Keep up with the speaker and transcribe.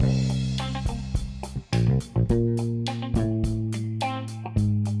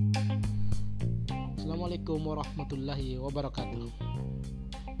warahmatullahi wabarakatuh.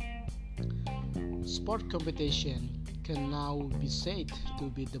 Sport competition can now be said to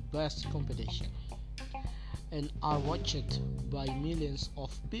be the best competition and are watched by millions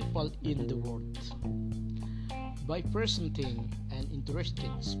of people in the world. By presenting an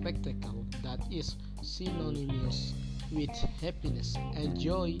interesting spectacle that is synonymous with happiness and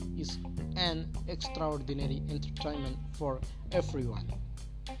joy is an extraordinary entertainment for everyone.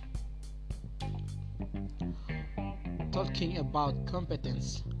 Talking about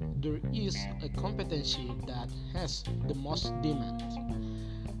competence, there is a competency that has the most demand,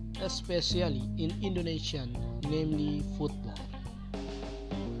 especially in Indonesia, namely football.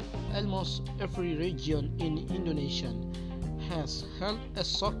 Almost every region in Indonesia has held a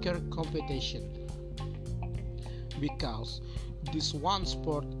soccer competition because this one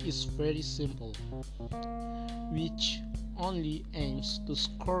sport is very simple, which only aims to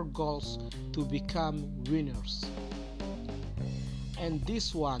score goals to become winners. And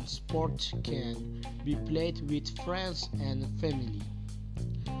this one sport can be played with friends and family.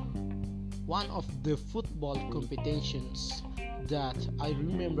 One of the football competitions that I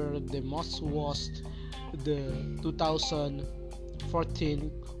remember the most was the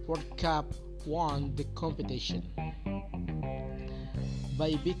 2014 World Cup won the competition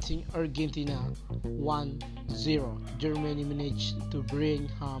by beating Argentina 1-0. Germany managed to bring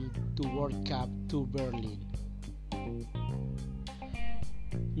home the World Cup to Berlin.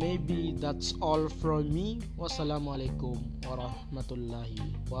 Maybe that's all from me. Wassalamualaikum warahmatullahi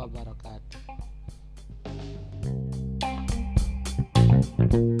wabarakatuh.